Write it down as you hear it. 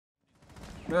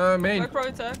Main. Back right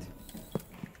attacked.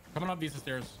 Coming up these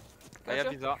stairs. I have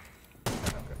Visa.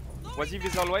 Was he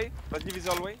Visa all way? Was he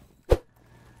Visa all way?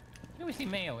 Here we see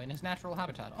Mayo in his natural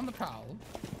habitat, on the prowl.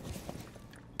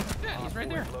 Yeah, he's right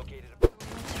there.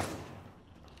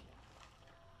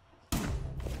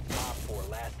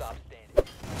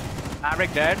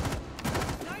 Maverick dead.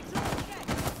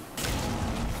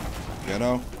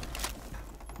 Piano.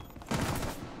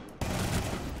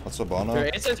 What's a Bono?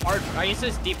 Dude, Ace is hard. Ace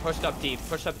is deep, pushed up deep.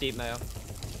 Pushed up deep, Mayo.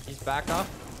 He's back off.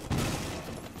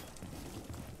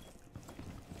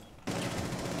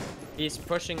 He's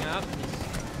pushing up. He's...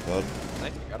 Dead.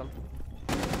 Nice, got him.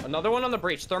 Another one on the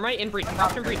breach. Thermite in breach.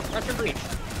 Crouch in breach. Crouch in breach.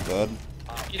 Dead.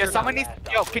 Yeah, someone needs.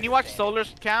 Yo, can you watch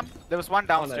Solar's cam? There was one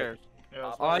downstairs.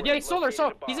 Yeah, he's solar.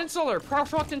 So he's in solar.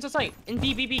 Crouch walked into sight. In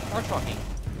BBB. Crouch walking.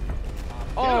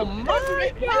 Oh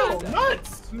my God!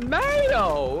 Nuts!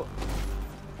 Mayo!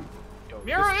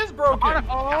 Mirror is broken.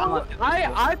 Oh,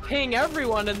 I ping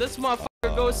everyone, and this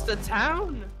motherfucker goes to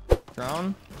town.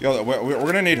 Down. Yo, we're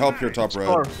gonna need help here, top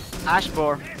red. Ash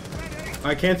bore.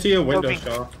 I can't see a window,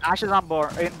 Shaw. Ash is on bore.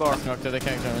 In bore. No, they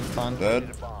can't come in spawn.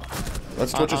 Dead.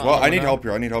 Let's switch as well. I need help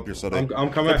here. I need help here, Seti.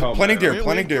 I'm coming help. Planning deer.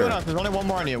 Planning deer. There's only one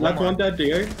more on you. Left one dead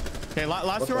deer. Okay,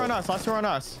 last two are on us. Last two are on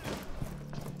us.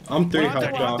 I'm 3 One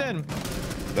health, Shaw. in.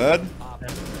 Dead.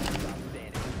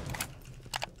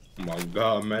 Oh my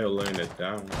God, Mayo laying it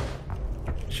down.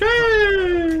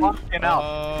 Shit! Fucking out.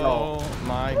 Oh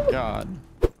my God.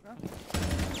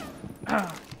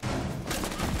 I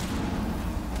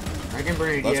can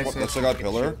bring a That's the guy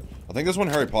pillar. I think there's one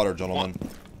Harry Potter, gentlemen.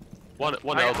 One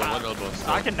elbow.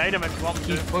 I can nade him if you want me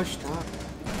He to. pushed up.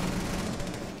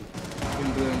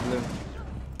 In blue.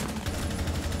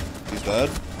 He's dead.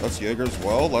 That's Jaeger as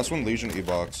well. Last one, Legion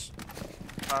E-Box.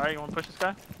 Alright, you wanna push this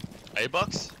guy?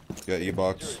 A-box? Yeah,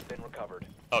 E-Box.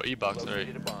 Oh, E-box, alright.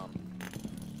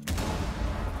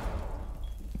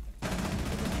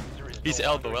 He's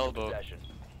elbow.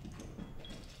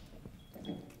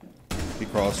 He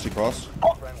crossed.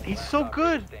 Oh, he's so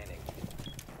good.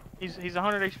 He's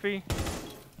 100 HP.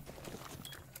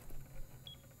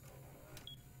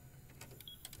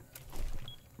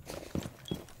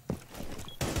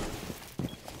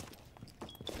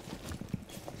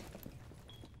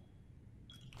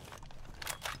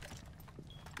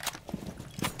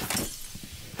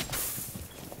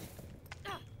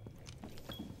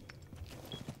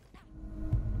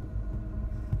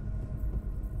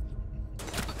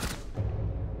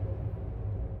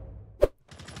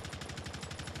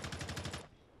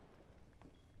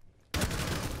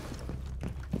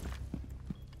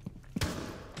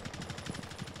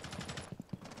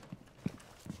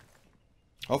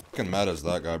 How fucking mad is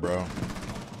that guy, bro?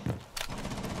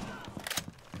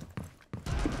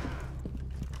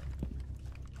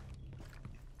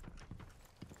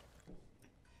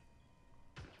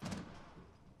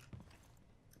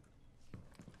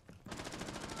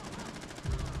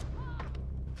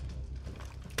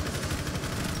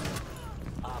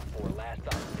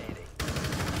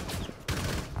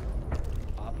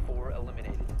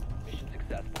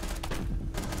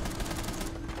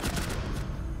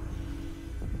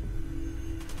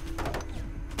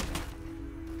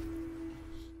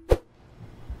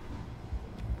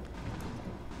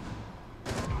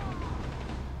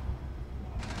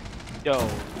 Yo.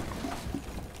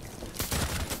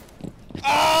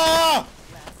 Ah!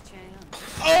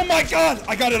 Oh my God!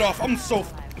 I got it off. I'm so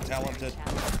talented.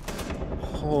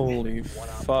 Holy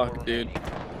fuck, dude.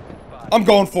 I'm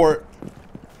going for it.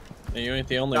 And you ain't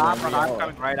the only I'm one.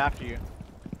 coming right after you.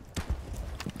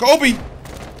 Kobe!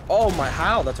 Oh my,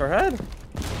 how? That's her head.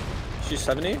 She's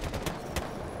 70.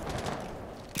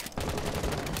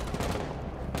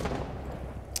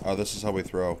 Oh, this is how we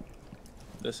throw.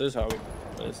 This is how we.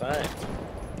 What is that?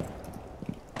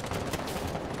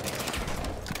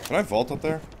 Can I vault up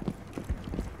there?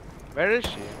 Where is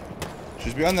she?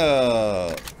 She's behind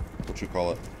the... what you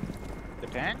call it? The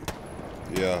tank?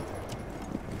 Yeah.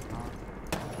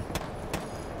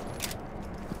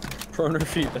 Prone her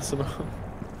feet, that's about.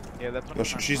 Yeah, that's what Oh,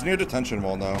 she's near detention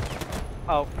wall now.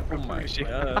 Oh, my she,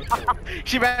 God.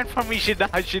 she ran from me, she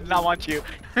did not want you.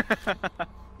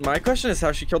 My question is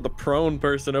how she killed the prone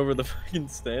person over the fucking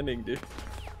standing, dude.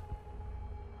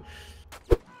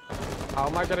 How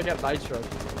am I gonna get nitro?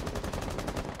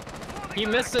 He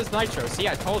missed his nitro. See,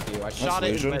 I told you. I shot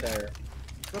it in midair.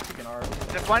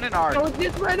 There's one in ours. Oh, he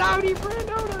ran out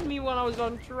on me when I was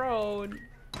on drone.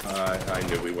 I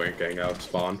knew we weren't getting out of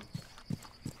spawn.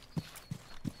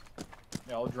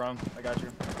 Yeah, I'll drone. I got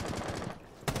you.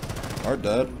 Are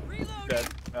dead. Dead.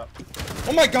 Yeah.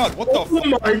 Oh my God! What the?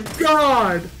 Oh my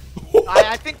God!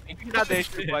 I think we got the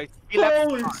issue, boys. He left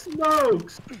Holy spawn.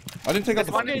 smokes! I didn't take out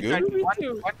the One fucking is dead. goo.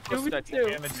 One was dead.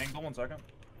 Damage angle, 1 second.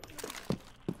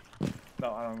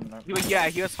 No, I don't know.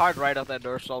 He was hard right off that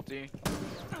door, Salty.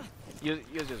 He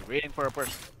was just waiting for a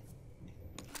person.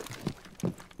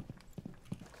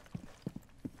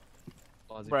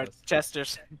 Bro,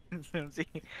 Chester's. See,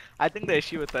 I think the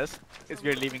issue with us is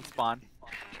we're leaving spawn.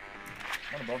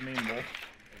 One above me and Wolf.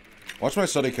 Watch my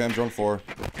study cam, drone 4.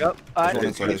 Yep.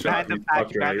 It's Behind the hatch,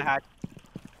 behind the hatch.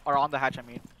 Or on the hatch, I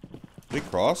mean. Did he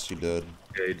cross? He did.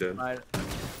 Yeah, he did. Right.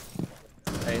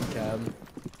 Main cab.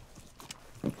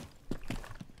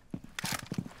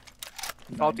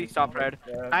 Salty, stop red.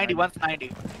 90, one's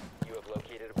 90.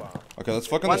 Okay, let's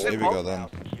fucking One's this in AV go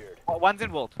vault. then. One's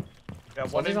in Volt. Yeah,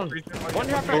 One is on. one One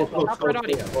half Go, red. go, Half go, red go.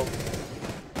 audio.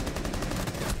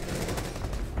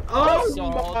 Oh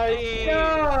Salty. my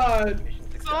god!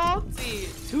 Salty.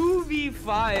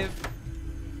 2v5.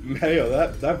 Mayo,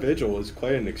 that vigil was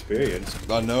quite an experience.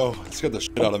 I know. It scared the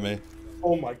shit out of me.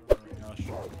 Oh my.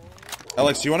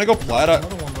 Alex, do you want to go plat?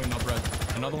 Another one went up red.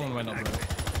 Another one went up red.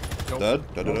 Go.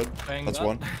 Dead? Dead, dead, dead. Bang That's that.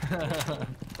 one.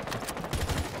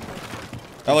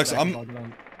 Alex,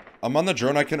 I'm on the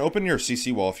drone. I can open your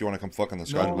CC wall if you want to come fuck on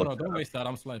this guy. No, don't waste that.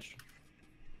 I'm sledge.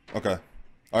 Okay.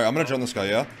 Alright, I'm gonna drone this guy,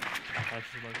 yeah?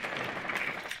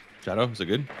 Shadow, is it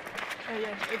good?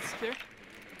 Yeah, it's clear.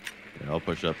 Yeah, I'll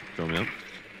push up. Throw me up.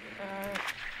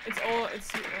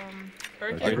 It's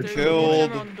barricaded. I There's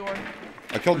killed... a on the door.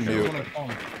 I killed Push mute. everyone on.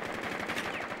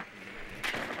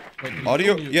 Wait, did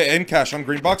Audio? you mute? Yeah, in cache. On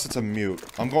green box, it's a mute.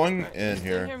 I'm going in See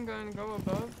here. him going to go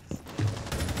above.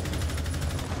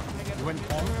 You went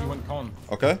con. You went con.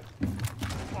 Okay.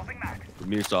 The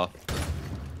mute's off.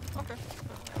 Okay.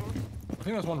 I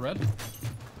think there's one red.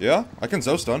 Yeah? I can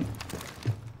Zo stun.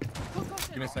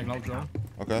 Give me a second. I'll drone.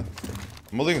 Okay.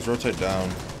 I'm holding his rotate down.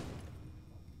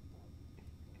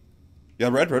 Yeah,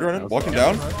 red. Walking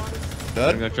down. I'm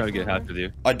Dead. gonna try to get half with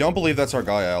you. I don't believe that's our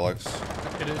guy, Alex.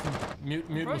 It is.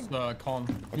 Mute was the con.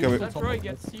 Okay, wait. That's right,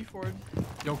 get C4'd.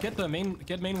 Yo, get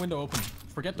main window open.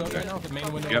 Forget the right now. Get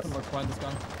main window Yep. open. Let's find this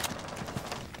guy.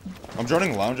 I'm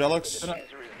droning lounge, Alex.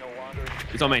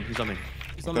 He's on main. He's on main.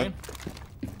 He's on Okay. main.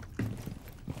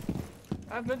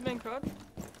 I have mid main crowd.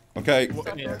 Okay.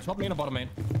 Yeah, top main or bottom main?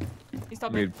 He's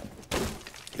top Mid. mid.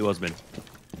 He was mid.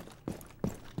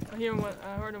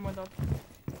 I heard him went up.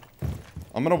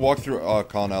 I'm gonna walk through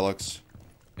con, Alex.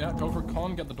 Yeah, go for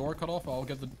con. Get the door cut off. I'll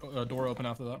get the door open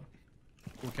after that.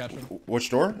 We'll catch him. Which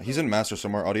door? He's in master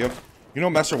somewhere. Audio. You know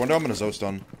master window? I'm gonna Zo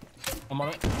stun. I'm on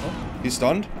it. Oh. He's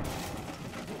stunned.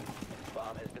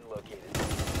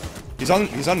 He's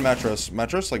on mattress.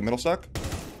 Mattress, like middle stack.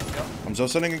 Yep. I'm Zo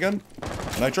stunning again.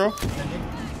 Nitro.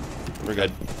 We're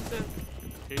good.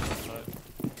 Do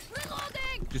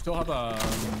you still have a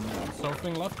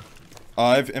something left?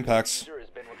 I have impacts.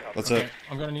 That's Okay, it.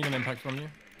 I'm gonna need an impact from you.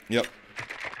 Yep.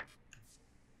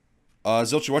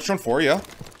 Zilch, you watched on 4, yeah?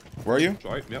 Where are you?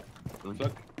 Sorry, yep. 1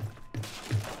 sec.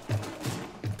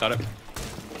 Got it.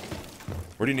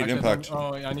 Where do you need Actually, impact?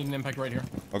 Oh, yeah, I need an impact right here.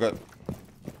 Okay.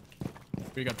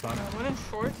 We got time. One in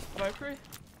short, Valkyrie.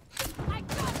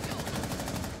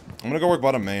 I'm gonna go work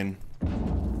bottom main.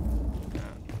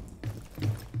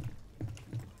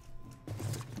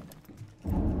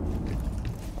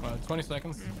 20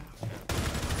 seconds. We're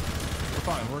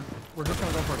fine. We're just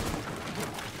gonna go for.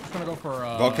 Just gonna go for.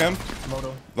 Velcam?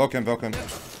 Moto. Velcam.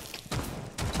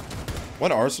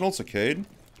 One Arsenal, it's a Cade.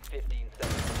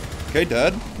 Cade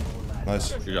dead.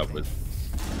 Nice. Good job, Liz.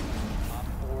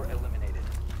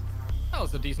 That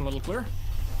was a decent little clear.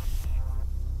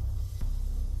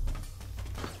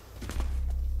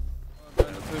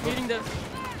 Beating this.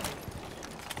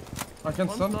 I can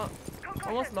One's stun.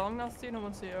 almost long now, see, no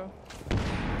one's CO.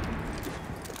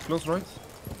 Close right.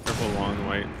 Careful along the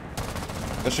way.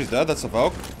 Guess she's dead, that's a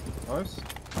Valk. Nice.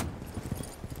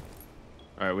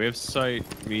 Alright, we have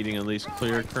site meeting at least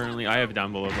clear currently. I have it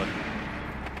down below, but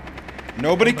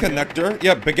Nobody connector.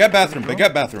 Yeah, baguette bathroom,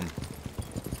 baguette bathroom.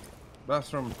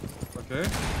 Bathroom. Okay.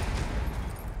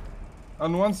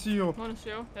 And one CO. One is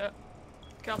CO, yeah.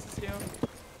 Cast is CO.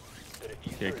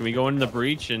 okay, can we go into the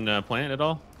breach and plant at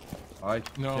all? I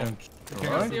No. can't. CO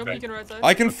Alright. peeking right side.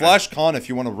 I can flash con if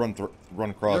you want to run Yeah,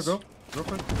 across. go. Go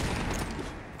for it.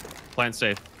 Plant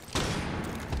safe.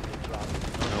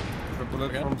 Triple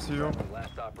it from CO.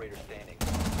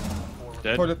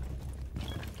 Dead. Toilet.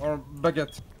 Or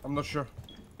baguette. I'm not sure.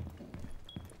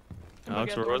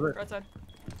 Alex, where was it? Right side.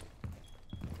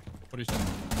 What are you saying?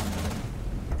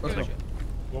 Let's go.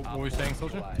 What were you saying,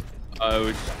 Soldier? I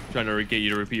was trying to get you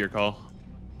to repeat your call.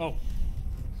 Oh.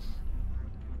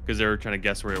 Because they were trying to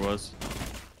guess where it was.